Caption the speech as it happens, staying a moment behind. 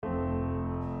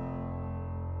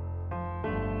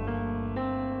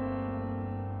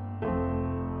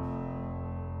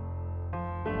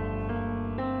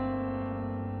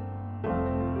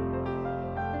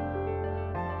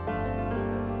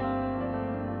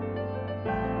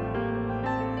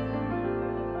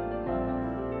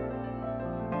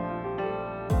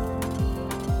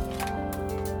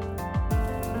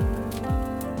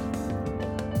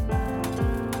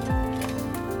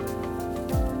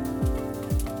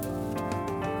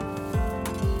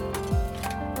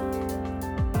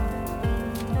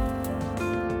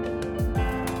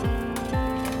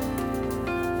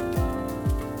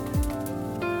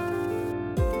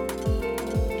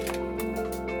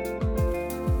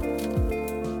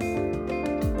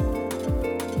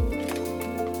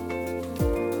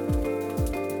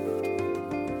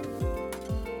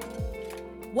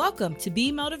Welcome to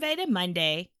Be Motivated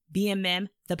Monday, BMM,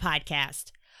 the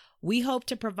podcast. We hope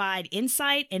to provide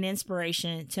insight and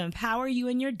inspiration to empower you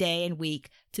in your day and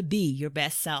week to be your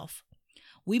best self.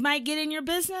 We might get in your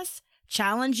business,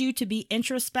 challenge you to be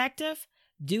introspective,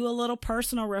 do a little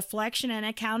personal reflection and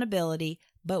accountability,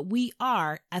 but we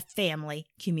are a family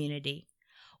community.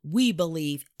 We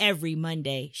believe every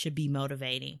Monday should be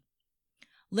motivating.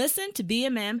 Listen to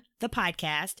BMM, the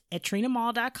podcast at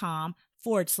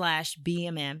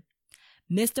trinamall.com/BMM.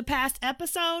 Missed a past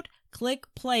episode? Click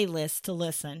playlist to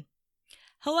listen.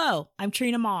 Hello, I'm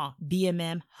Trina Mall,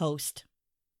 BMM host.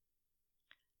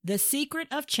 The secret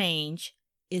of change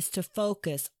is to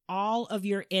focus all of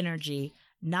your energy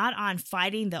not on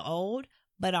fighting the old,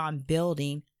 but on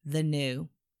building the new.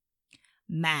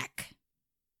 Mac.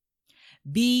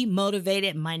 Be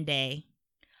Motivated Monday.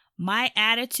 My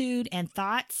attitude and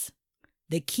thoughts,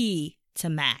 the key to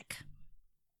Mac.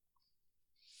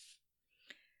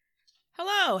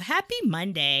 Hello, happy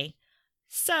Monday.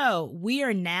 So we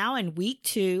are now in week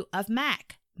 2 of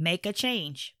Mac, Make a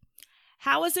Change.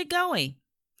 How is it going?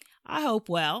 I hope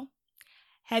well.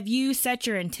 Have you set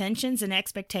your intentions and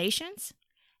expectations?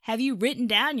 Have you written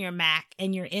down your Mac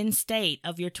and your end state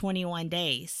of your 21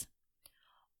 days?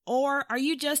 Or are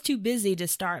you just too busy to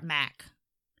start Mac?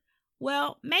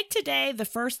 Well, make today the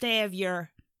first day of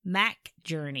your Mac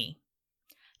journey.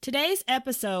 Today's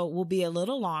episode will be a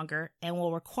little longer and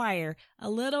will require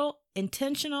a little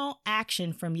intentional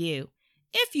action from you,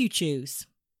 if you choose.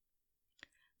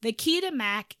 The key to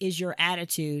Mac is your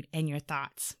attitude and your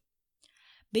thoughts.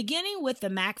 Beginning with the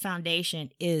Mac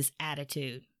foundation is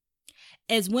attitude.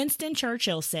 As Winston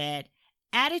Churchill said,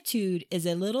 attitude is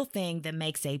a little thing that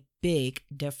makes a big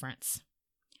difference.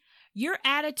 Your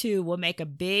attitude will make a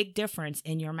big difference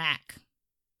in your Mac.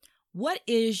 What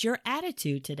is your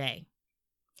attitude today?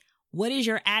 What is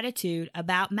your attitude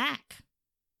about Mac?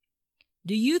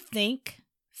 Do you think,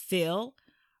 feel,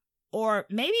 or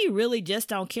maybe you really just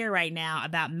don't care right now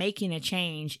about making a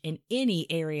change in any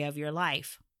area of your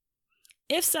life?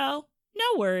 If so, no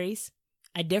worries.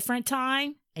 A different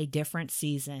time, a different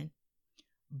season.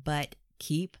 But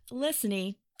keep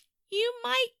listening. You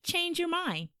might change your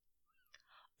mind.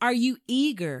 Are you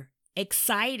eager,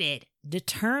 excited,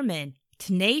 determined,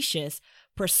 tenacious,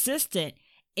 persistent,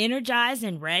 energized,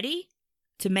 and ready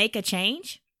to make a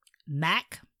change?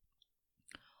 Mac?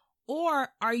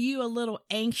 Or are you a little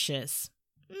anxious,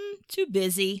 too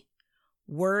busy,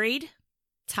 worried,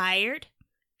 tired,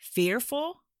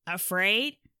 fearful,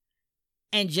 afraid,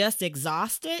 and just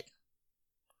exhausted?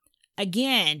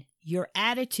 Again, your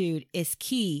attitude is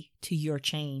key to your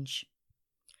change.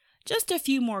 Just a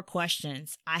few more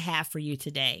questions I have for you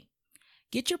today.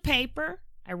 Get your paper,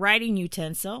 a writing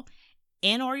utensil,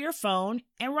 and/or your phone,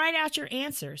 and write out your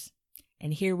answers.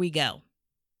 And here we go.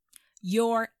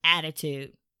 Your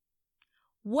attitude.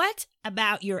 What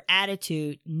about your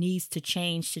attitude needs to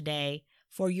change today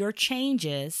for your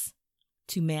changes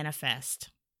to manifest?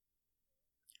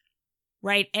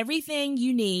 Write everything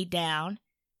you need down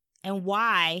and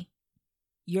why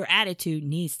your attitude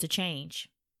needs to change.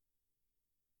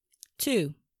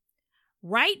 2,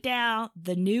 write down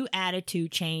the new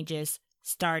attitude changes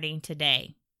starting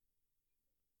today.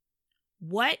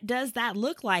 What does that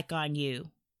look like on you?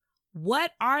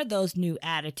 What are those new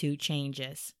attitude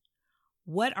changes?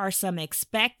 What are some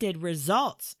expected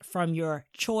results from your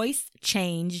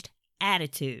choice-changed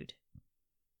attitude?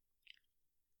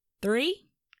 3,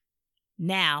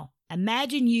 now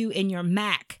imagine you in your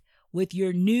Mac with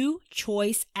your new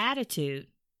choice attitude.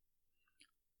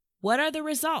 What are the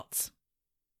results?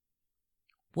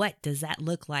 What does that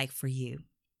look like for you?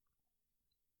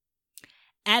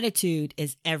 Attitude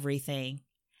is everything.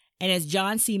 And as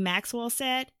John C. Maxwell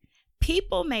said,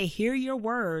 people may hear your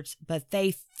words, but they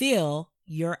feel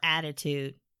your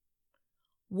attitude.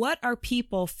 What are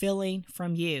people feeling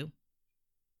from you?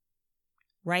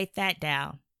 Write that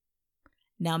down.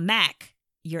 Now, Mac,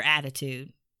 your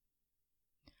attitude.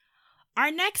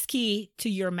 Our next key to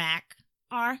your Mac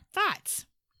are thoughts.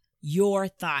 Your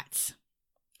thoughts.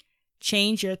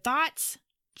 Change your thoughts,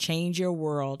 change your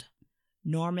world.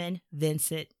 Norman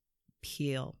Vincent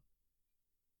Peale.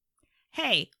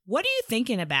 Hey, what are you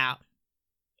thinking about?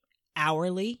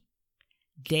 Hourly,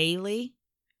 daily,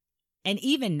 and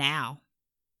even now.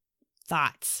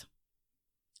 Thoughts.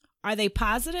 Are they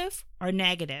positive or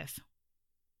negative?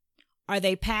 Are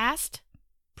they past,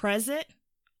 present,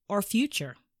 or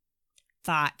future?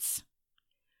 Thoughts.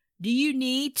 Do you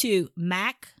need to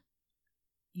Mac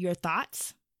your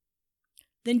thoughts?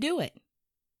 Then do it.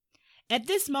 At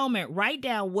this moment, write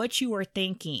down what you are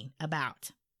thinking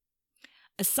about.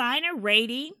 Assign a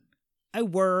rating, a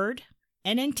word,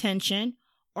 an intention,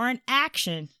 or an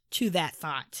action to that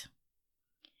thought.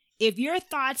 If your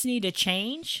thoughts need to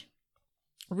change,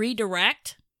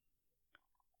 redirect,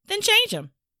 then change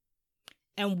them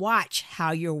and watch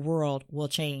how your world will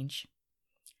change.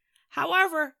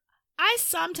 However, I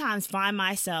sometimes find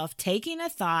myself taking a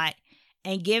thought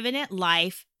and giving it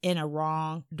life in a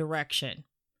wrong direction.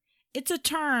 It's a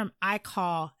term I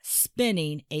call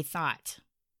spinning a thought.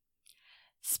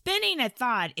 Spinning a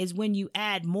thought is when you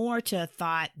add more to a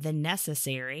thought than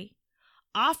necessary,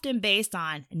 often based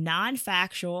on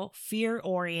non-factual,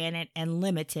 fear-oriented, and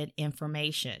limited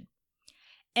information.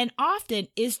 And often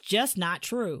it's just not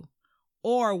true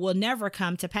or will never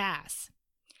come to pass.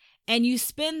 And you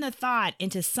spin the thought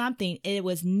into something it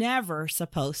was never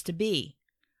supposed to be.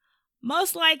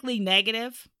 Most likely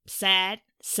negative, sad,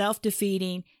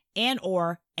 self-defeating, and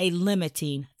or a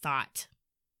limiting thought.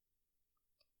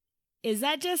 Is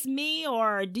that just me,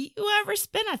 or do you ever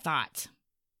spin a thought?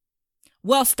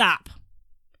 Well, stop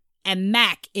and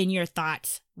mac in your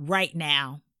thoughts right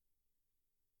now.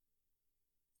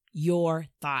 Your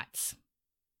thoughts.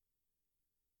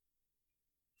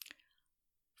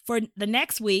 For the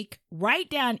next week, write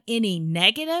down any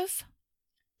negative,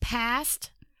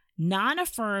 past,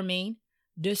 non-affirming,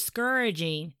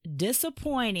 discouraging,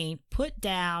 disappointing, put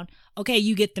down. Okay,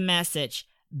 you get the message.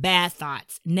 Bad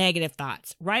thoughts, negative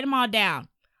thoughts. Write them all down.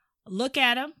 Look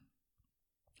at them.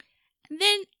 And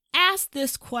then ask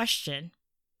this question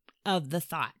of the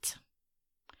thought.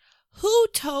 Who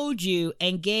told you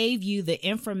and gave you the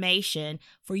information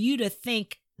for you to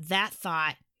think that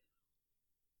thought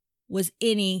was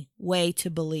any way to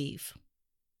believe?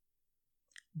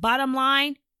 Bottom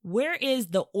line, where is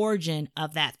the origin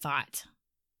of that thought?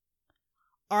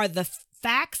 Are the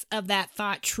facts of that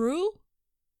thought true?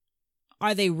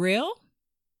 Are they real?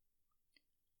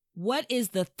 What is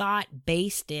the thought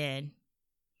based in?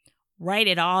 Write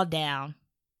it all down.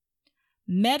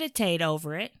 Meditate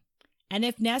over it. And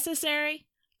if necessary,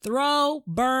 throw,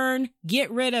 burn,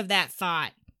 get rid of that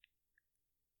thought.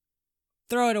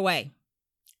 Throw it away.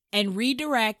 And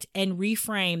redirect and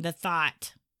reframe the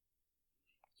thought.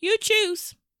 You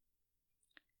choose.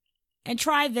 And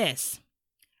try this.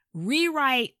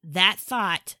 Rewrite that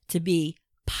thought to be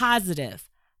positive,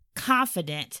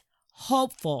 confident,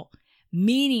 hopeful,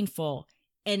 meaningful,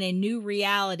 and a new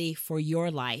reality for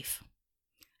your life.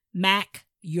 Mac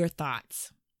your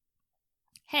thoughts.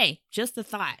 Hey, just a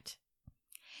thought.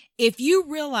 If you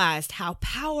realized how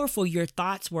powerful your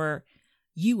thoughts were,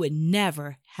 you would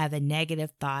never have a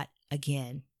negative thought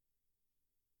again.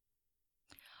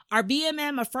 Our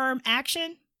BMM Affirm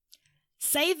action.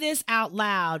 Say this out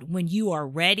loud when you are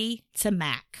ready to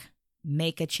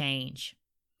make a change.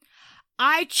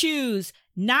 I choose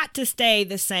not to stay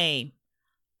the same.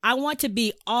 I want to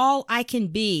be all I can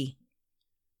be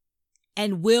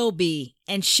and will be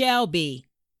and shall be.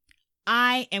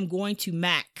 I am going to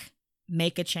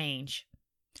make a change.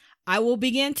 I will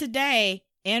begin today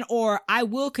or I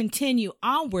will continue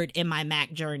onward in my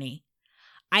MAC journey.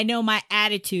 I know my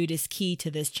attitude is key to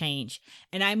this change,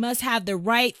 and I must have the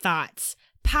right thoughts,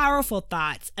 powerful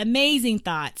thoughts, amazing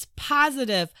thoughts,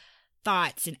 positive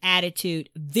thoughts and attitude,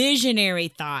 visionary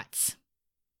thoughts.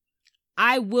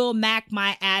 I will MAC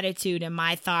my attitude and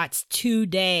my thoughts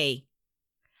today.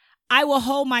 I will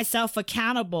hold myself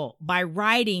accountable by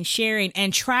writing, sharing,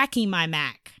 and tracking my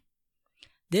MAC.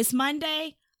 This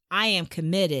Monday, I am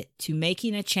committed to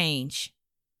making a change,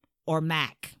 or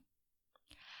MAC.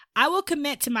 I will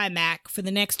commit to my MAC for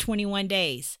the next 21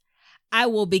 days. I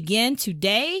will begin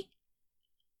today,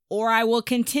 or I will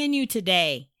continue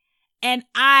today, and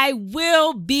I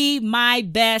will be my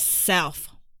best self.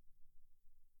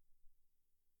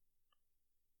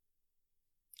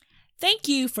 Thank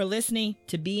you for listening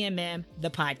to BMM, the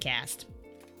podcast.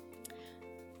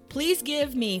 Please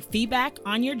give me feedback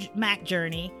on your MAC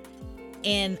journey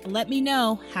and let me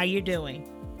know how you're doing.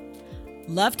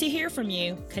 Love to hear from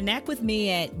you. Connect with me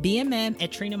at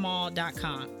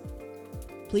bmm@trinamall.com.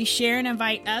 Please share and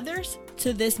invite others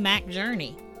to this MAC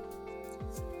journey.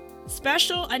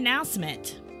 Special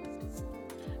announcement.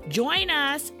 Join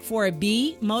us for a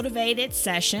Be Motivated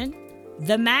session,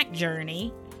 The MAC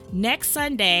Journey, next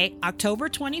Sunday, October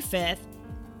 25th,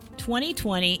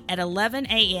 2020 at 11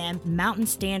 a.m. Mountain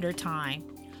Standard Time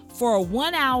for a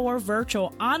 1-hour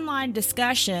virtual online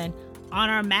discussion on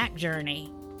our MAC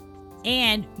journey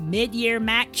and mid-year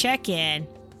MAC check-in,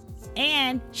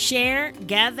 and share,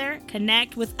 gather,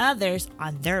 connect with others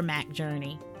on their MAC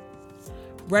journey.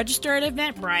 Register at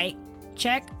Eventbrite.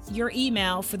 Check your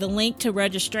email for the link to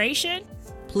registration.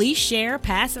 Please share,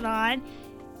 pass it on,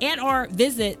 and or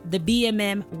visit the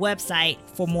BMM website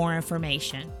for more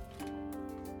information.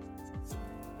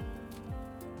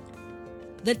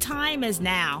 The time is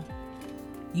now.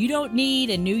 You don't need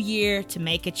a new year to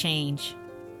make a change.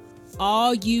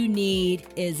 All you need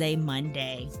is a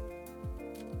Monday.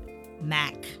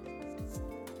 Mac.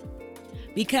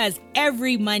 Because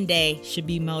every Monday should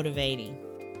be motivating.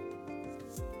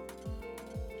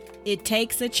 It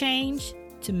takes a change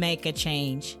to make a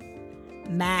change.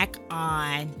 Mac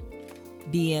on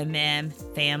BMM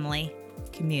family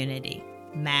community.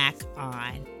 Mac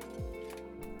on.